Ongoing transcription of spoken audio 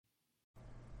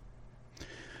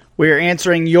We are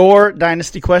answering your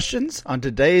Dynasty questions on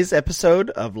today's episode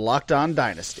of Locked On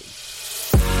Dynasty.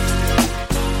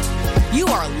 You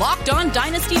are Locked On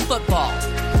Dynasty Football,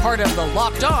 part of the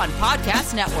Locked On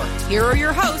Podcast Network. Here are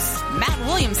your hosts, Matt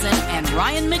Williamson and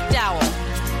Ryan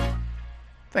McDowell.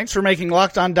 Thanks for making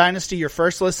Locked On Dynasty your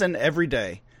first listen every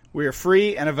day. We are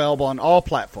free and available on all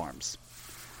platforms.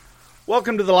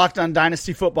 Welcome to the Locked On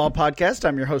Dynasty Football Podcast.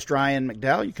 I'm your host, Ryan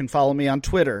McDowell. You can follow me on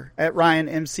Twitter at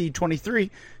RyanMC23.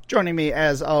 Joining me,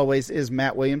 as always, is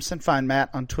Matt Williamson. Find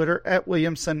Matt on Twitter at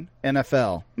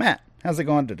WilliamsonNFL. Matt, how's it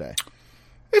going today?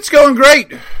 It's going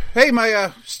great. Hey, my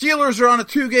Steelers are on a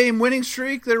 2-game winning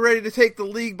streak. They're ready to take the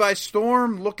league by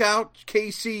storm. Look out,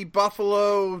 KC,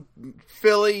 Buffalo,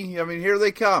 Philly. I mean, here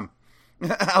they come.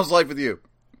 How's life with you?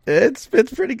 It's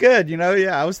pretty good.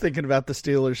 I was thinking about the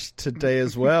Steelers today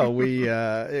as well.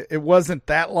 It wasn't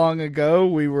that long ago.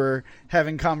 We were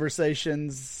having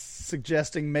conversations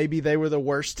suggesting maybe they were the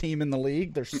worst team in the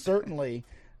league. They're certainly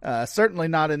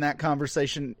not in that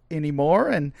conversation anymore.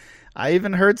 And I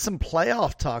even heard some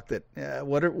playoff talk that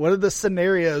what are the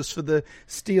scenarios for the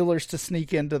Steelers to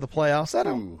sneak into the playoffs? I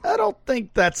don't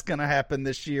think that's going to happen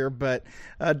this year, but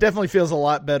definitely feels a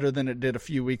lot better than it did a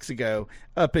few weeks ago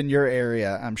up in your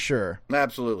area, I'm sure.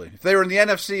 Absolutely. If they were in the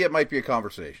NFC, it might be a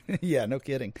conversation. Yeah, no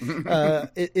kidding.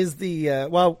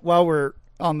 While we're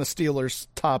on the Steelers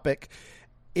topic,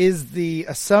 is the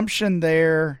assumption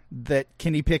there that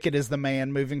Kenny Pickett is the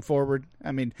man moving forward?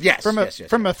 I mean, yes,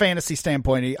 from a fantasy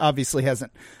standpoint, he obviously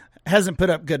hasn't put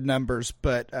up good numbers,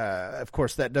 but of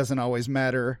course that doesn't always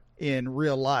matter in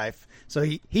real life. So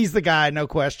he's the guy, no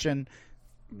question.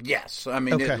 Yes, I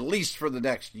mean, okay. At least for the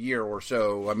next year or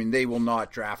so. I mean, they will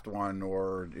not draft one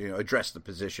or address the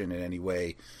position in any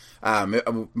way.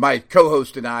 My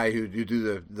co-host and I, who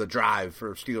do the drive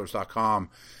for Steelers.com,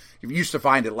 used to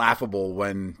find it laughable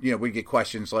when we get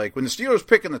questions like, when the Steelers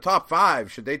pick in the top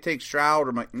 5, should they take Stroud?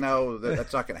 I'm like, no,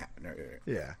 that's not going to happen.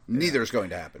 Yeah, neither is going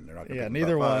to happen. They're not going to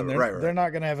neither one. They're not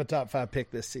going to have a top 5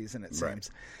 pick this season, it seems.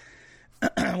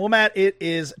 Well, Matt, it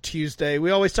is Tuesday.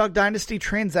 We always talk Dynasty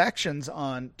transactions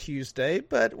on Tuesday,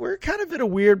 but we're kind of at a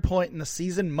weird point in the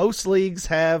season. Most leagues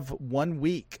have 1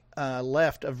 week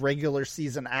left of regular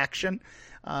season action.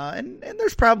 And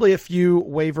there's probably a few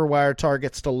waiver wire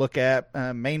targets to look at,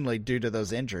 mainly due to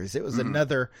those injuries. It was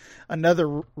another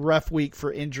rough week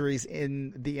for injuries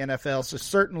in the NFL. So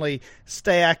certainly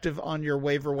stay active on your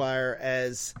waiver wire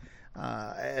as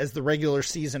the regular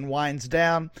season winds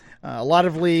down. A lot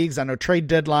of leagues, I know trade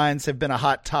deadlines have been a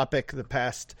hot topic the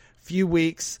past few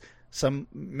weeks.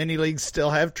 Many leagues still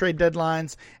have trade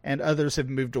deadlines, and others have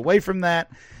moved away from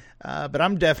that. But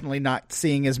I'm definitely not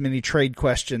seeing as many trade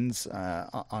questions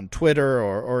on Twitter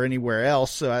or anywhere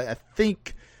else. So I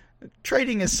think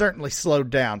trading has certainly slowed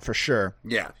down for sure.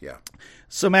 Yeah.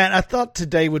 So, Matt, I thought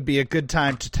today would be a good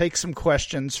time to take some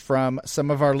questions from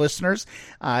some of our listeners.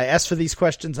 I asked for these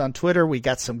questions on Twitter. We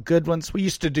got some good ones. We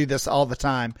used to do this all the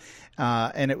time,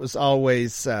 and it was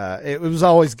always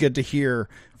good to hear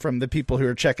from the people who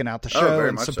are checking out the show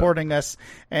and supporting us.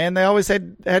 And they always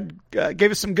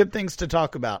gave us some good things to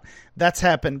talk about. That's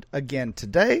happened again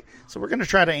today. So we're going to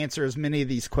try to answer as many of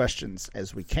these questions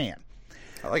as we can.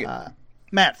 I like it.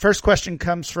 Matt, first question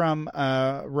comes from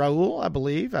Raul, I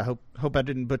believe. I hope I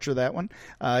didn't butcher that one.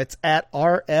 It's at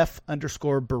RF_burrito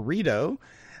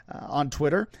on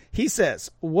Twitter. He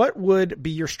says, what would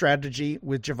be your strategy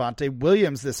with Javonte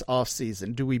Williams this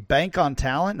offseason? Do we bank on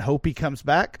talent and hope he comes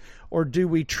back, or do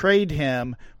we trade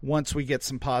him once we get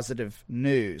some positive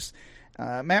news?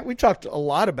 Matt, we talked a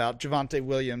lot about Javonte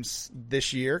Williams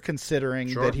this year,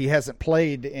 considering that he hasn't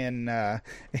played in a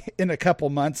couple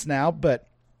months now, but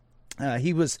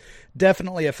he was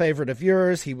definitely a favorite of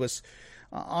yours. He was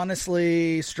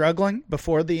honestly struggling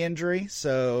before the injury,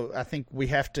 so I think we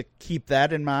have to keep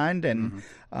that in mind. And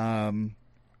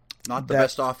not the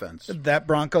best offense. That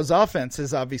Broncos offense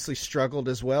has obviously struggled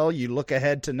as well. You look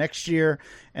ahead to next year,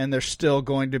 and there's still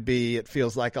going to be, it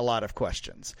feels like, a lot of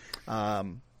questions.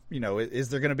 Is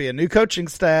there going to be a new coaching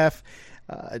staff?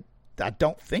 I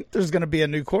don't think there's going to be a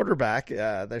new quarterback.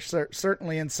 They're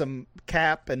certainly in some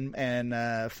cap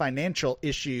and financial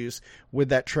issues with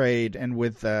that trade and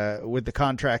with the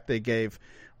contract they gave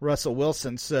Russell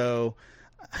Wilson. So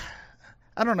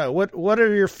I don't know. What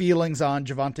are your feelings on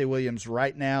Javonte Williams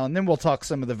right now? And then we'll talk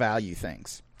some of the value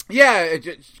things. Yeah,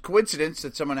 it's coincidence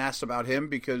that someone asked about him,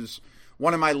 because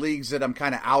one of my leagues that I'm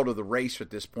kind of out of the race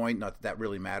at this point, not that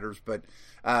really matters, but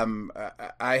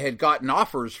I had gotten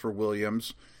offers for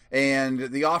Williams. And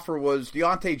the offer was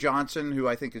Deontay Johnson, who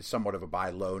I think is somewhat of a buy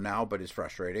low now, but is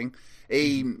frustrating.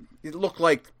 It looked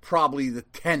like probably the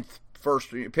 10th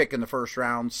first pick in the first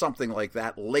round, something like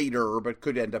that later, but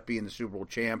could end up being the Super Bowl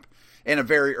champ, and a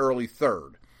very early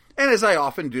third. And as I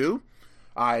often do,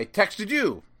 I texted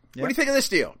you. What do you think of this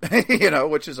deal?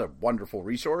 Which is a wonderful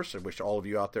resource. I wish all of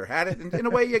you out there had it. And in a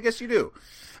way, I guess you do.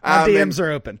 My DMs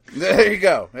are open. There you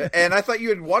go. And I thought you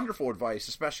had wonderful advice,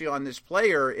 especially on this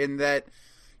player, in that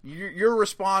your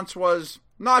response was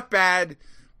not bad,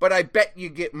 but I bet you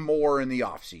get more in the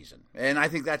offseason. And I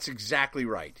think that's exactly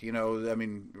right.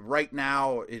 Right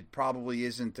now, it probably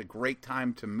isn't a great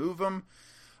time to move him.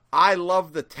 I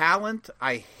love the talent.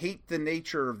 I hate the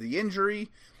nature of the injury.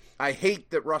 I hate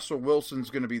that Russell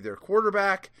Wilson's going to be their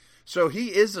quarterback. So he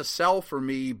is a sell for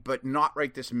me, but not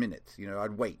right this minute.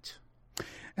 I'd wait.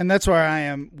 And that's where I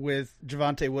am with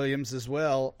Javonte Williams as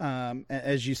well.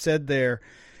 As you said there,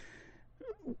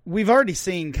 we've already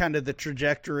seen kind of the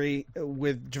trajectory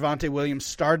with Javonte Williams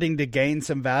starting to gain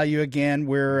some value again.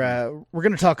 We're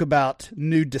going to talk about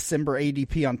new December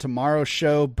ADP on tomorrow's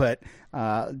show, but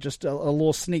just a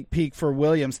little sneak peek for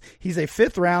Williams. He's a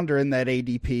 5th rounder in that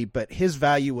ADP, but his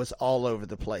value was all over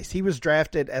the place. He was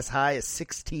drafted as high as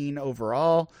 16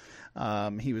 overall.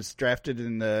 He was drafted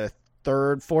in the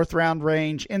 3rd, 4th round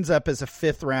range, ends up as a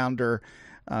 5th rounder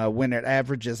when it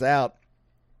averages out.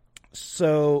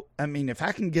 So, if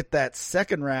I can get that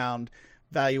 2nd round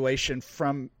valuation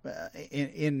from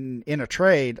in a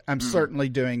trade, I'm certainly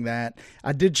doing that.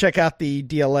 I did check out the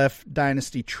DLF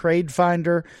Dynasty Trade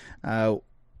Finder.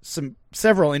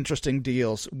 Several interesting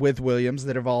deals with Williams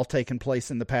that have all taken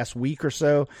place in the past week or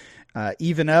so.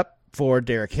 Even up for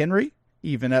Derrick Henry,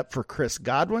 even up for Chris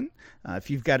Godwin. If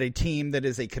you've got a team that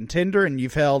is a contender and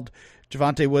you've held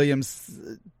Javonte Williams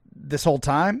this whole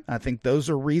time, I think those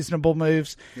are reasonable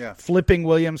moves. Yeah. Flipping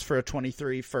Williams for a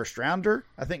 23 first rounder,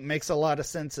 I think makes a lot of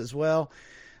sense as well.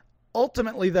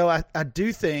 Ultimately, though, I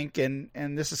do think, and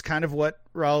this is kind of what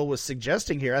Raul was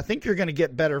suggesting here, I think you're going to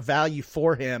get better value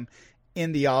for him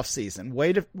in the offseason.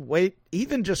 Wait,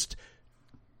 even just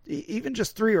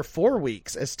 3 or 4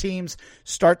 weeks as teams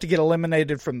start to get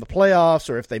eliminated from the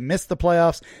playoffs, or if they miss the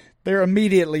playoffs, they're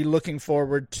immediately looking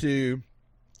forward to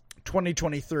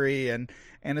 2023, and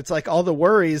it's like all the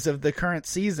worries of the current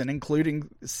season, including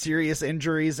serious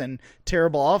injuries and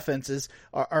terrible offenses,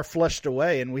 are flushed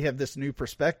away, and we have this new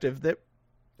perspective that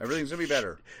everything's gonna be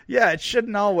better. Yeah, it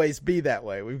shouldn't always be that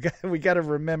way. We got to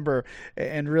remember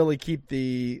and really keep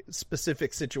the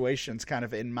specific situations kind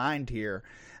of in mind here.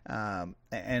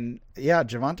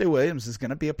 Javonte Williams is going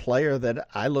to be a player that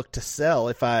I look to sell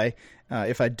if I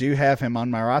do have him on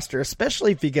my roster,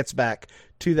 especially if he gets back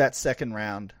to that 2nd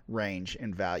round range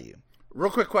in value. Real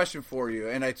quick question for you,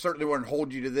 and I certainly wouldn't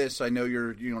hold you to this. I know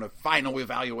you're final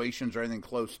evaluations or anything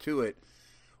close to it.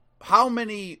 How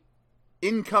many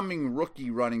incoming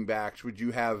rookie running backs would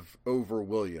you have over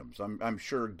Williams? I'm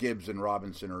sure Gibbs and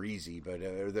Robinson are easy, but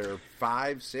are there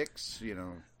 5, 6,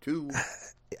 2?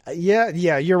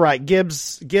 Yeah, you're right.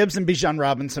 Gibbs and Bijan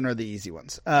Robinson are the easy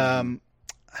ones.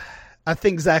 I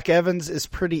think Zach Evans is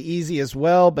pretty easy as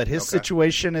well, but his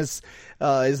situation is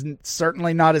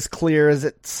certainly not as clear as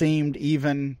it seemed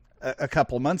even a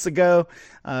couple of months ago.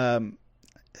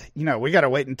 We got to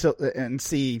wait and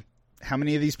see how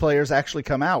many of these players actually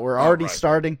come out. We're already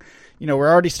starting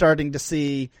to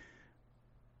see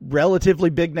relatively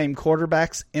big name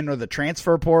quarterbacks enter the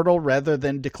transfer portal rather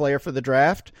than declare for the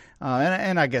draft.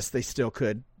 And I guess they still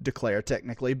could declare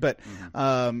technically, but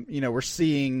we're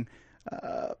seeing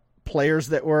players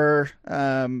that were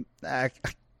I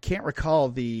can't recall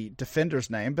the defender's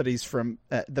name, but he's from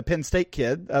the Penn State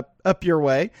kid up your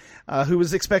way, who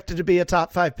was expected to be a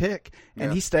top 5 pick,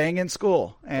 and he's staying in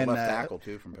school. And left tackle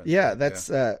too from Penn State. Yeah,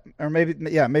 that's or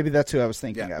maybe that's who I was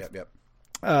thinking of. Yep.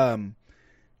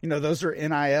 Those are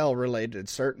NIL related,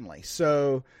 certainly.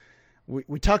 So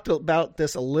we talked about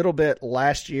this a little bit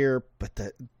last year, but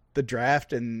the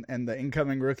draft and the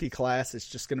incoming rookie class is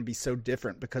just going to be so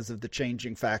different because of the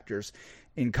changing factors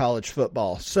in college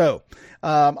football. So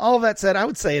all of that said, I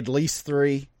would say at least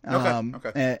 3.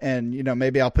 Okay. And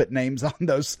maybe I'll put names on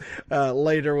those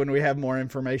later when we have more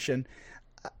information.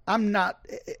 I'm not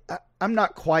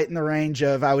quite in the range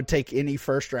of I would take any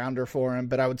first rounder for him,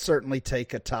 but I would certainly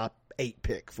take a top 8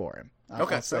 pick for him.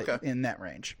 I'll say in that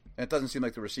range. And it doesn't seem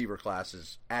like the receiver class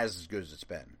is as good as it's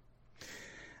been.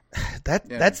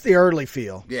 That's the early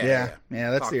feel. Yeah,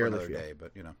 that's Talk the for early another feel. Day,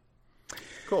 but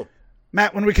cool.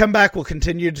 Matt, when we come back, we'll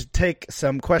continue to take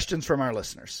some questions from our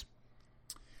listeners.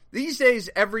 These days,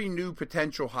 every new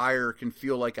potential hire can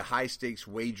feel like a high-stakes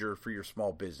wager for your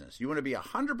small business. You want to be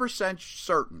 100%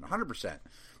 certain, 100%,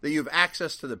 that you have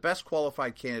access to the best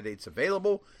qualified candidates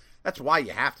available. That's why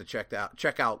you have to check out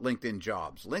LinkedIn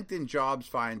Jobs. LinkedIn Jobs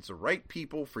finds the right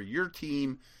people for your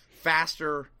team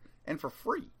faster, and for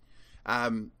free.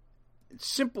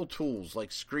 Simple tools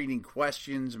like screening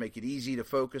questions make it easy to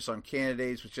focus on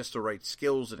candidates with just the right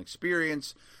skills and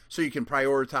experience so you can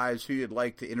prioritize who you'd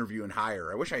like to interview and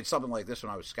hire. I wish I had something like this when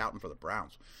I was scouting for the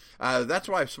Browns. That's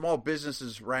why small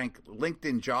businesses rank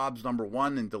LinkedIn Jobs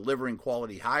 #1 in delivering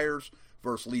quality hires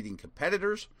versus leading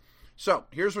competitors. So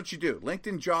here's what you do.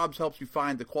 LinkedIn Jobs helps you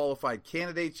find the qualified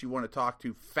candidates you want to talk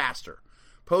to faster.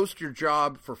 Post your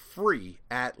job for free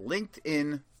at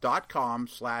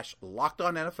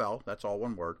linkedin.com/LockedOnNFL. That's all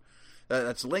one word.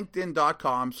 That's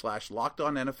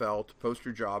linkedin.com/LockedOnNFL to post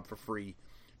your job for free.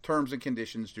 Terms and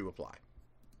conditions do apply.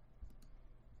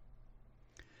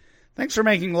 Thanks for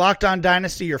making Locked On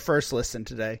Dynasty your first listen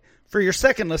today. For your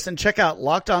second listen, check out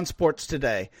Locked On Sports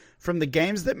Today. From the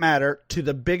games that matter to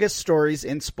the biggest stories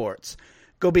in sports.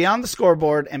 Go beyond the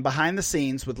scoreboard and behind the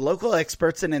scenes with local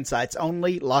experts and insights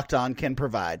only Locked On can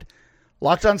provide.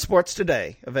 Locked On Sports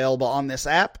Today, available on this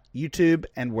app, YouTube,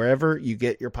 and wherever you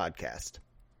get your podcast.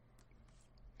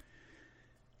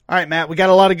 All right, Matt, we got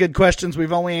a lot of good questions.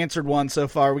 We've only answered one so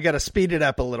far. We got to speed it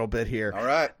up a little bit here. All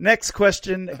right. Next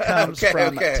question comes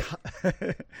from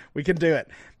we can do it.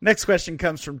 Next question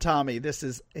comes from Tommy. This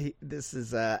is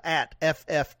at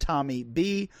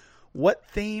FFTommyB. What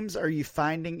themes are you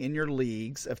finding in your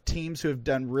leagues of teams who have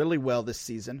done really well this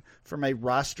season from a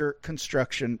roster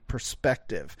construction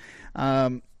perspective?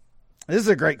 This is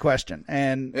a great question,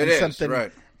 and it is something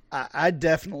right. I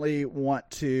definitely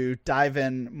want to dive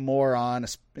in more on,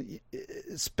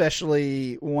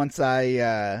 especially once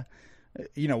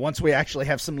once we actually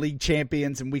have some league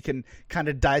champions and we can kind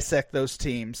of dissect those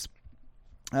teams.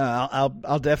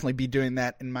 I'll definitely be doing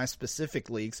that in my specific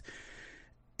leagues.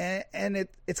 And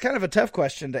it's kind of a tough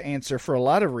question to answer for a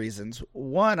lot of reasons.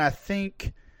 One, I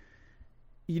think,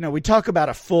 we talk about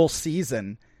a full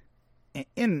season.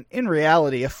 In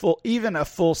reality, a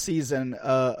full season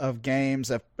of games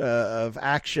of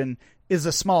action is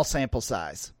a small sample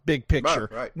size, big picture.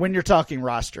 Right. When you're talking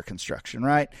roster construction,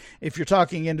 right? If you're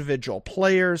talking individual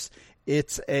players,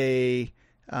 it's a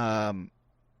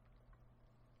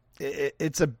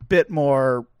bit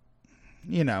more,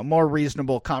 more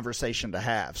reasonable conversation to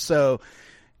have. So,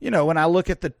 when I look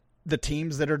at the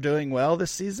teams that are doing well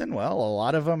this season, well, a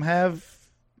lot of them have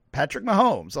Patrick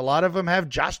Mahomes. A lot of them have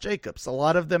Josh Jacobs. A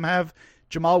lot of them have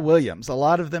Jamal Williams. A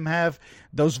lot of them have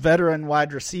those veteran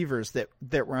wide receivers that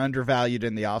were undervalued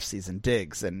in the offseason,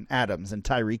 Diggs and Adams and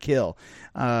Tyreek Hill.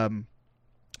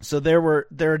 So there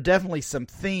are definitely some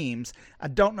themes. I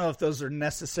don't know if those are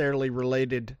necessarily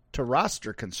related to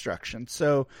roster construction.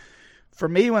 So for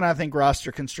me, when I think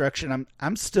roster construction,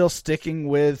 I'm still sticking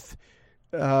with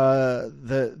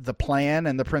the plan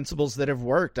and the principles that have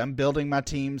worked. I'm building my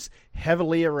teams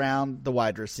heavily around the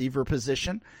wide receiver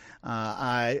position.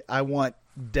 I want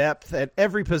depth at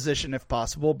every position if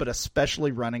possible, but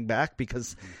especially running back,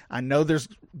 because I know there's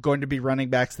going to be running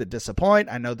backs that disappoint.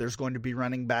 I know there's going to be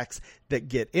running backs that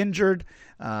get injured.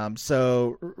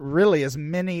 So really as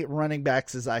many running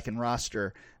backs as I can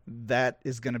roster, that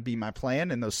is going to be my plan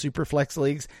in those super flex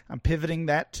leagues. I'm pivoting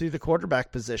that to the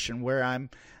quarterback position where I'm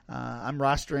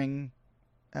rostering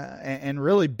and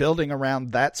really building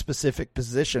around that specific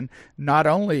position, not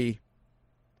only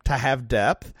to have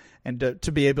depth and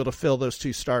to be able to fill those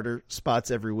two starter spots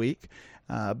every week,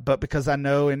 but because I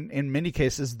know in many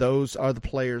cases those are the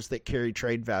players that carry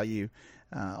trade value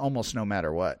almost no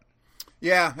matter what.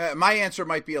 Yeah, my answer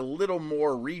might be a little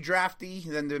more redrafty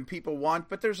than people want,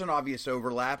 but there's an obvious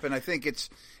overlap, and I think it's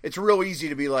real easy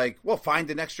to be like, well, find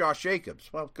the next Josh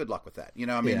Jacobs. Well, good luck with that.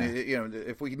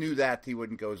 If we knew that, he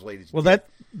wouldn't go as late as he did.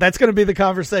 That's going to be the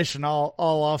conversation all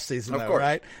offseason, of course.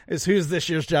 Right? Is who's this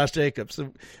year's Josh Jacobs?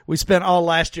 So we spent all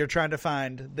last year trying to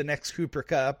find the next Cooper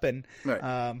Kupp, and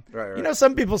right.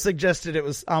 Some people suggested it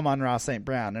was Amon-Ra St.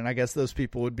 Brown, and I guess those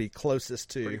people would be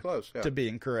closest to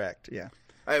being correct. Yeah.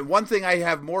 One thing I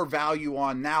have more value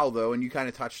on now, though, and you kind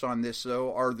of touched on this,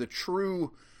 though, are the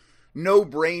true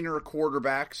no-brainer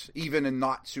quarterbacks, even in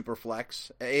not super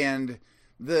flex, and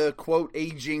the, quote,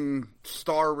 aging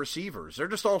star receivers. They're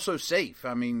just all so safe.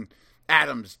 I mean,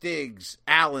 Adams, Diggs,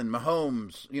 Allen,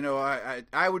 Mahomes,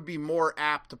 I would be more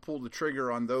apt to pull the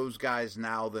trigger on those guys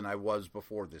now than I was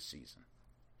before this season.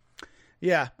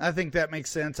 Yeah, I think that makes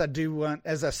sense. I do want,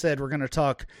 as I said, we're going to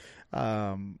talk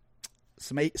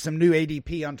some new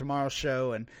ADP on tomorrow's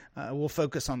show, and we'll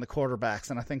focus on the quarterbacks,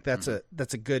 and I think that's a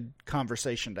good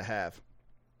conversation to have.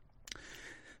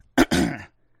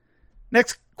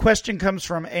 Next question comes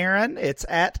from Aaron. It's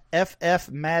at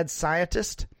FF Mad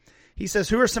Scientist. He says,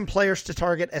 who are some players to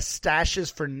target as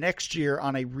stashes for next year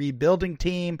on a rebuilding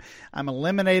team? I'm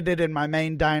eliminated in my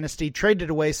main dynasty, traded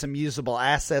away some usable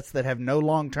assets that have no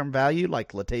long-term value,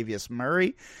 like Latavius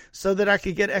Murray, so that I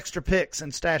could get extra picks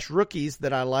and stash rookies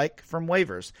that I like from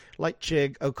waivers, like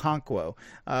Chig Okonkwo.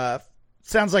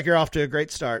 Sounds like you're off to a great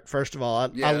start, first of all.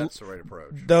 That's the right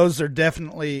approach. Those are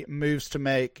definitely moves to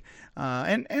make,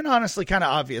 and honestly kind of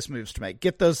obvious moves to make.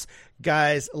 Get those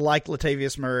guys like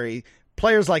Latavius Murray.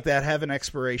 Players like that have an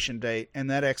expiration date, and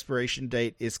that expiration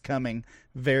date is coming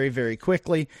very, very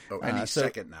quickly. Oh, any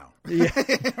second now.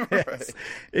 Yes.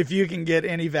 If you can get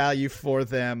any value for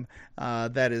them,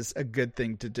 that is a good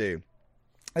thing to do.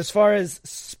 As far as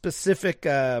specific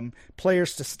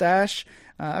players to stash,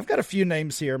 I've got a few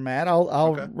names here, Matt.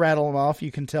 I'll rattle them off.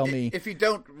 You can tell me. If you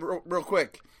don't, real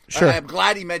quick. Sure. I'm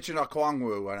glad he mentioned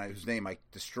Okonkwo, whose name I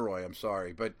destroy. I'm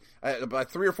sorry. But about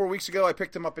 3 or 4 weeks ago, I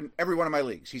picked him up in every one of my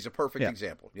leagues. He's a perfect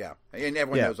example. Yeah. And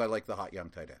everyone knows I like the hot young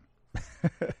tight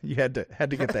end. You had to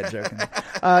get that joke in.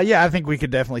 I think we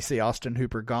could definitely see Austin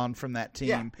Hooper gone from that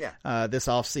team this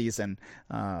offseason.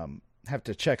 Have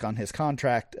to check on his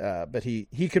contract, but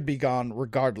he could be gone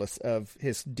regardless of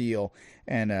his deal,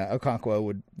 and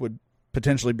Okonkwo would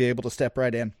potentially be able to step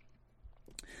right in.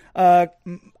 I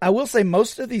will say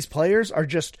most of these players are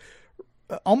just,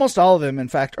 almost all of them, in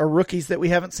fact, are rookies that we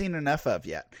haven't seen enough of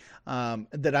yet,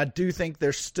 that I do think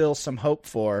there's still some hope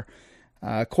for.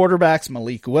 Quarterbacks,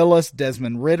 Malik Willis,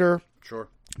 Desmond Ridder. Sure.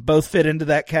 Both fit into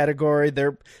that category.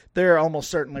 They're almost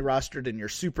certainly rostered in your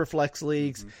super flex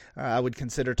leagues. I would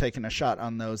consider taking a shot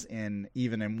on those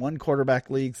even in one quarterback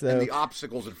leagues, though. And the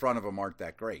obstacles in front of them aren't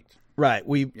that great. Right.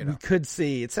 We could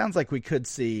see. It sounds like we could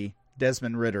see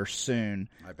Desmond Ridder soon.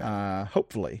 I bet.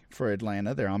 Hopefully for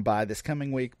Atlanta. They're on bye this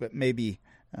coming week, but maybe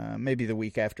the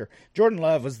week after. Jordan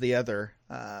Love was the other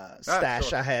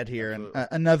stash I had here, and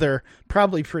another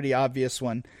probably pretty obvious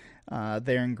one.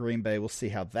 There in Green Bay. We'll see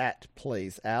how that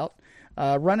plays out.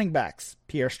 Running backs,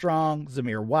 Pierre Strong,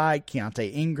 Zamir White,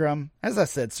 Keontae Ingram. As I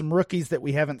said, some rookies that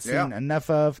we haven't seen enough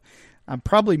of. I'm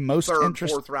probably most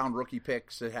interested. 3rd, 4th round rookie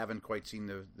picks that haven't quite seen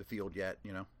the field yet,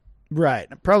 Right.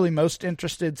 I'm probably most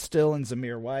interested still in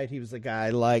Zamir White. He was a guy I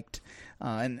liked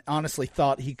and honestly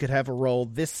thought he could have a role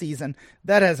this season.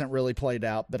 That hasn't really played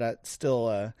out, but I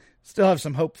still have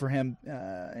some hope for him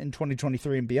in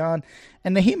 2023 and beyond.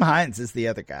 And Naheem Hines is the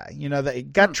other guy.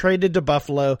 That got traded to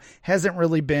Buffalo, hasn't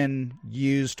really been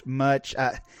used much.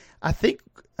 I think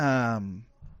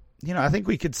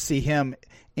we could see him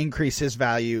increase his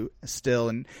value still,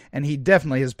 and he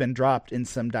definitely has been dropped in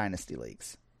some dynasty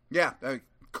leagues. Yeah,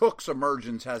 Cook's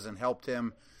emergence hasn't helped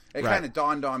him. It kind of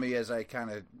dawned on me as I kind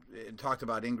of talked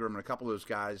about Ingram and a couple of those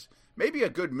guys. Maybe a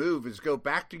good move is go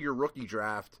back to your rookie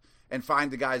draft and find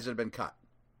the guys that have been cut.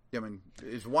 I mean,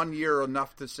 is 1 year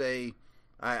enough to say,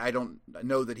 I don't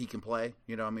know that he can play?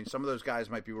 Some of those guys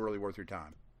might be really worth your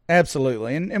time.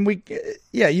 Absolutely. And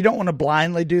you don't want to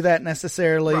blindly do that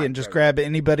necessarily and just grab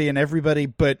anybody and everybody,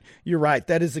 but you're right.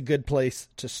 That is a good place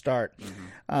to start.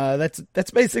 Mm-hmm.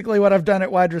 That's basically what I've done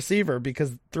at wide receiver,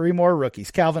 because 3 more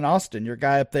rookies. Calvin Austin, your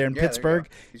guy up there in Pittsburgh,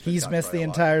 he's missed the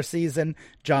entire season.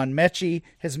 John Mechie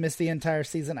has missed the entire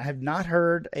season. I have not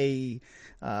heard a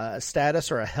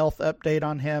status or a health update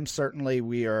on him. Certainly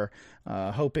we are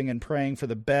hoping and praying for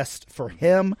the best for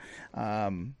him.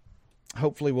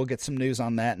 Hopefully we'll get some news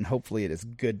on that, and hopefully it is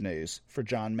good news for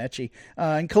John Mechie.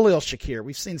 And Khalil Shakir,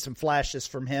 we've seen some flashes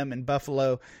from him in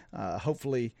Buffalo.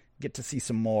 Hopefully get to see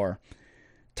some more.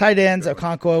 Tight ends,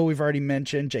 Okonkwo, we've already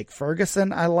mentioned. Jake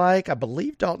Ferguson, I like. I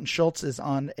believe Dalton Schultz is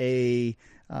on a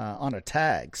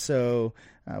tag, so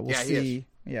we'll see.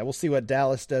 Yeah, we'll see what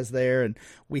Dallas does there. And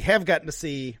we have gotten to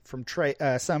see some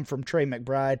from Trey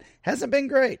McBride. Hasn't been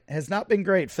great. Has not been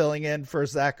great filling in for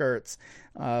Zach Ertz.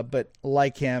 But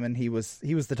like him, and he was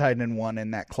the tight end 1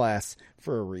 in that class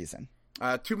for a reason.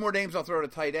 2 more names I'll throw to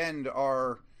tight end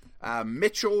are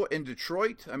Mitchell in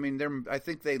Detroit. I mean, I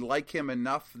think they like him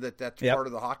enough that's part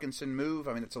of the Hawkinson move.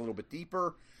 I mean, it's a little bit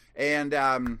deeper. And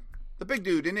the big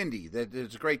dude in Indy that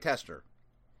is a great tester.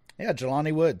 Yeah,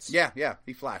 Jelani Woods. Yeah,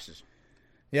 he flashes.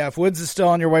 Yeah, if Woods is still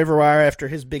on your waiver wire after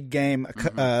his big game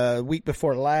a week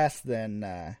before last, then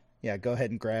go ahead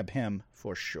and grab him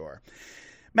for sure.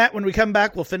 Matt, when we come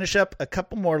back, we'll finish up a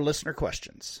couple more listener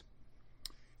questions.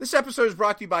 This episode is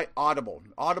brought to you by Audible.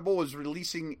 Audible is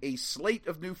releasing a slate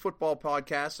of new football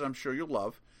podcasts that I'm sure you'll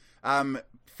love.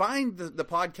 Find the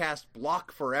podcast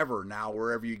Block Forever now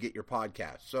wherever you get your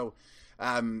podcasts. So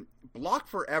Block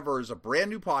Forever is a brand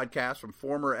new podcast from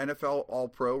former NFL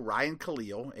All-Pro Ryan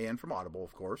Khalil, and from Audible,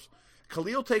 of course.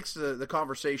 Khalil takes the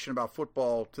conversation about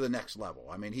football to the next level.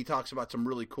 I mean, he talks about some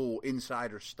really cool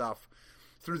insider stuff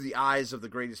through the eyes of the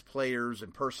greatest players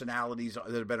and personalities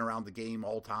that have been around the game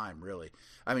all time, really.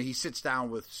 I mean, he sits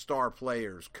down with star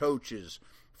players, coaches,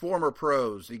 former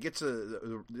pros. He gets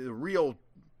the real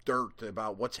dirt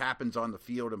about what happens on the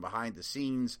field and behind the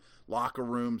scenes, locker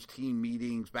rooms, team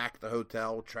meetings, back at the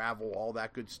hotel, travel, all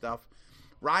that good stuff.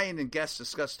 Ryan and guests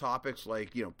discuss topics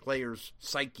like, players'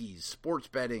 psyches, sports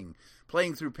betting,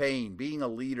 playing through pain, being a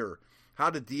leader,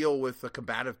 how to deal with a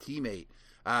combative teammate.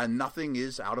 Nothing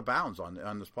is out of bounds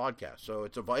on this podcast. So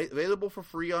it's available for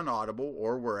free on Audible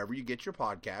or wherever you get your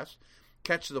podcasts.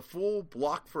 Catch the full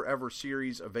Block Forever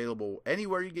series available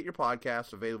anywhere you get your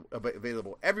podcasts,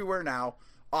 available everywhere now.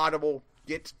 Audible,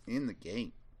 get in the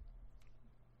game.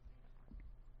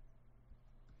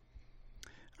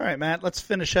 All right, Matt, let's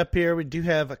finish up here. We do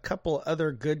have a couple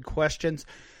other good questions.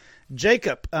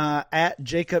 Jacob, at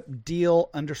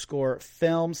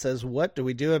JacobDeal_film says, what do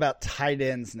we do about tight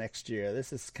ends next year?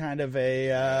 This is kind of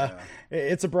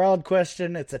it's a broad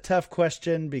question. It's a tough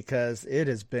question because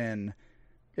it's been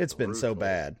so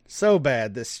bad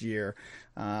this year.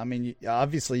 I mean,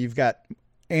 obviously you've got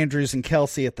Andrews and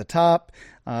Kelsey at the top.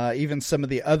 Even some of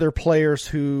the other players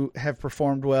who have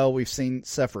performed well, we've seen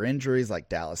suffer injuries like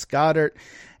Dallas Goedert.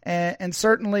 And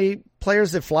certainly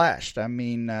players have flashed. I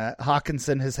mean,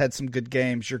 Hawkinson has had some good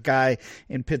games. Your guy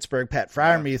in Pittsburgh, Pat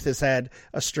Freiermuth, has had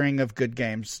a string of good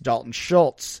games. Dalton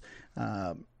Schultz.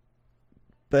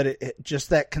 But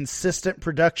just that consistent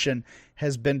production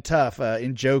has been tough.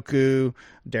 Njoku,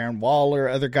 Darren Waller,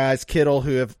 other guys, Kittle,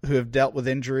 who have dealt with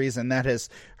injuries, and that has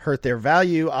hurt their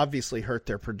value, obviously hurt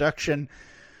their production.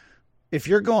 If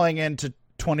you're going into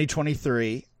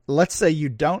 2023, let's say you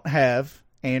don't have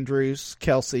Andrews,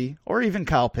 Kelsey, or even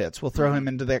Kyle Pitts. We'll throw him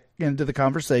into the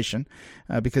conversation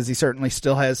because he certainly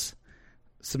still has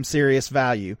some serious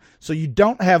value. So you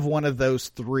don't have one of those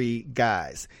three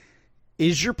guys.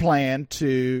 Is your plan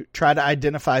to try to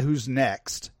identify who's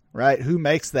next, right? Who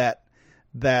makes that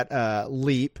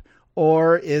leap,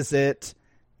 or is it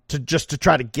to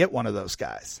try to get one of those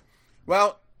guys?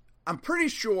 Well, I'm pretty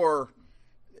sure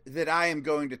that I am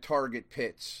going to target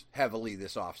Pitts heavily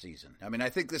this offseason. I mean, I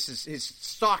think his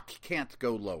stock can't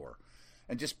go lower,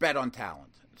 and just bet on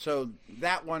talent. So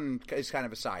that one is kind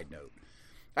of a side note.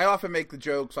 I often make the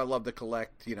jokes. I love to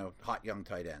collect, hot young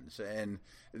tight ends, and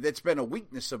it's been a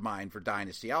weakness of mine for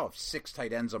Dynasty. I'll have 6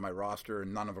 tight ends on my roster,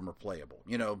 and none of them are playable,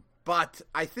 But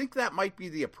I think that might be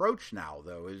the approach now,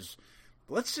 though, is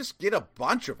let's just get a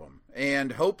bunch of them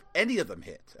and hope any of them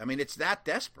hit. I mean, it's that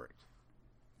desperate.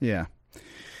 Yeah.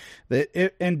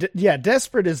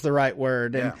 Desperate is the right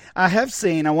word. And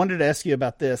I wanted to ask you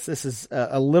about this. This is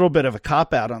a little bit of a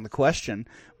cop-out on the question,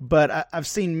 but I've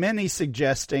seen many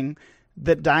suggesting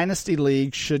that Dynasty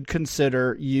League should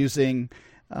consider using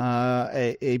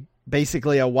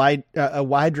basically a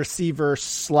wide receiver /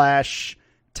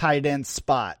 tight end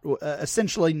spot,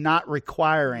 essentially not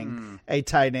requiring a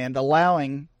tight end,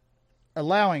 allowing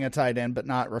a tight end, but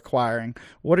not requiring.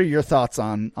 What are your thoughts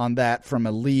on that from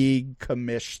a league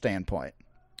commish standpoint?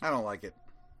 I don't like it.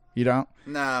 You don't?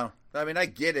 No. I mean, I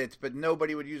get it, but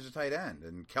nobody would use a tight end,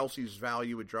 and Kelsey's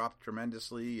value would drop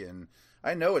tremendously, and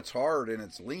I know it's hard and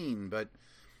it's lean, but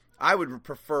I would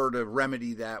prefer to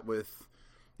remedy that with,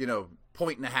 0.5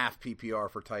 PPR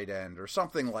for tight end or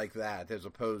something like that, as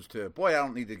opposed to, I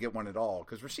don't need to get one at all,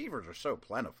 because receivers are so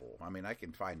plentiful. I mean, I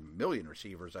can find a million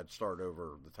receivers I'd start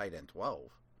over the tight end 12.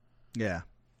 Yeah.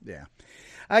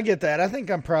 I get that. I think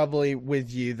I'm probably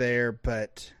with you there,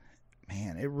 but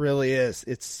man, it really is.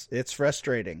 It's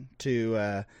frustrating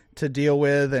to deal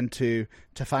with and to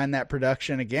find that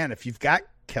production. Again, if you've got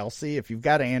Kelsey, if you've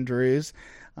got Andrews,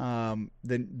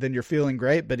 then you're feeling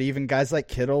great. But even guys like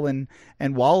Kittle and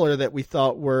Waller that we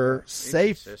thought were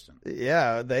safe,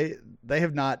 yeah, they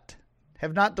have not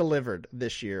delivered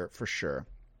this year for sure.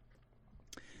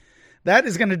 That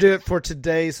is going to do it for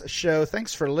today's show.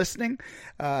 Thanks for listening.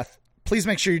 Please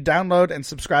make sure you download and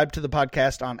subscribe to the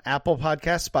podcast on Apple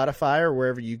Podcasts, Spotify, or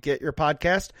wherever you get your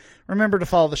podcast. Remember to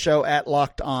follow the show at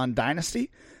Locked On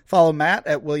Dynasty. Follow Matt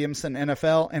at Williamson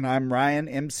NFL, and I'm Ryan,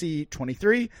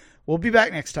 MC23. We'll be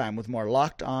back next time with more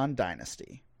Locked On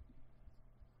Dynasty.